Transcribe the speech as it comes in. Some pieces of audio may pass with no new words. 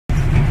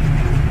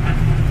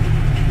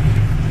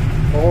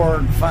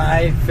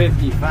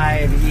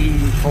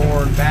555E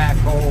Ford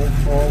backhoe,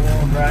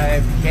 4-wheel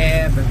drive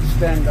cab,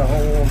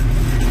 extend-a-hole.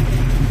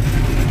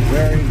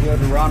 Very good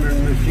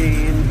running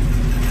machine.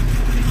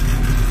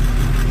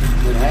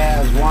 It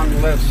has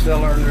one lift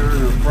cylinder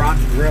in the front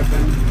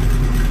gripping.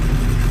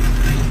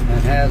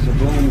 It has a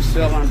boom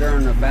cylinder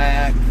in the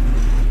back,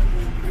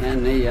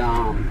 and the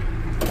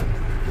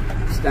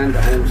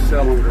extend-a-hole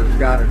cylinder's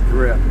got a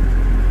grip.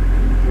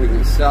 We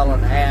can sell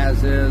it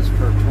as is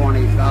for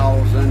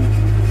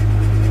 $20,000,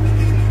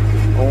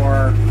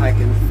 or I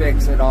can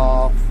fix it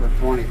off for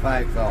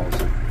 $25,000.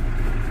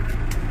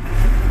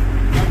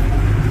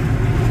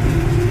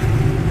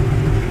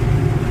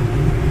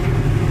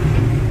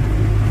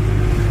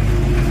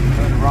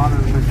 Good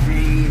running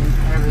machine.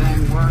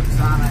 Everything works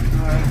on it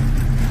good.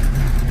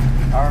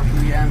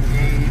 RPM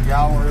gauge,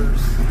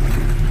 hours,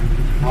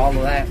 all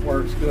of that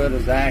works good,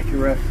 is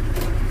accurate.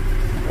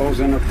 Goes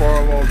in the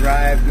 4-wheel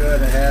drive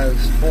good. It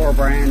has 4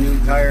 brand new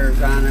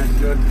tires on it,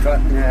 good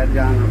cutting edge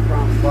on the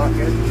front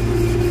bucket.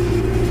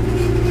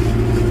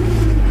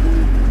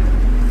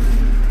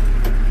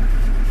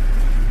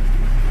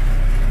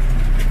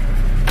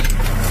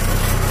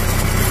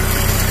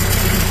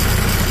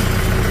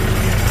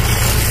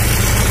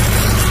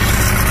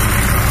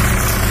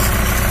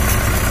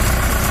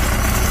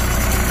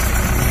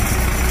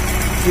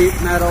 Sheet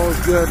metal is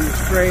good and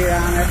straight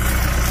on it.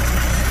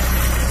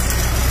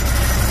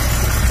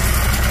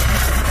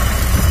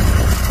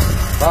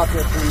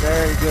 Bucket's in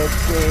very good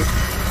shape.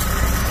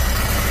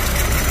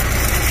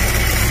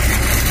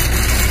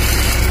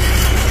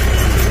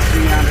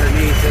 See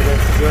underneath it,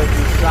 it's good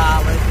and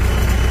solid.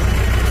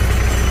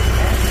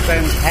 Hasn't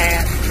been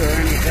patched or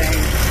anything.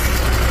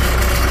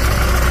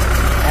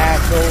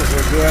 Axles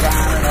are good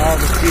on it. All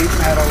the sheet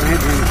metal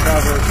engine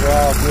covers are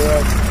all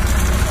good.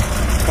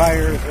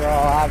 Tires are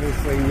all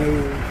obviously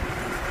new.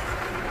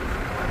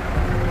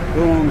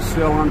 Boom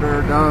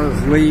cylinder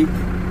does leak.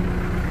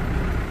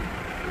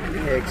 And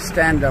the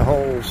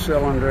extend-a-hole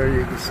cylinder,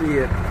 you can see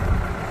it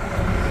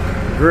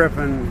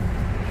dripping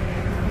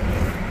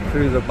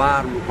through the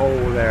bottom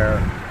hole there.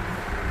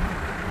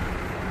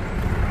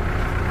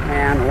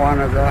 And one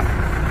of the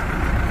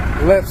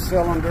lift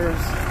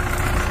cylinders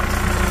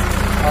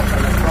up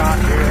in the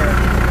front here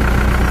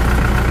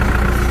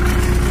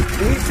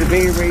needs to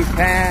be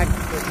repacked.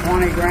 For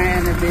 20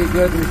 grand, it'd be a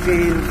good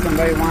machine if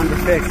somebody wanted to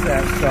fix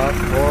that stuff,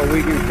 or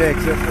we can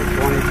fix it for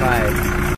 25.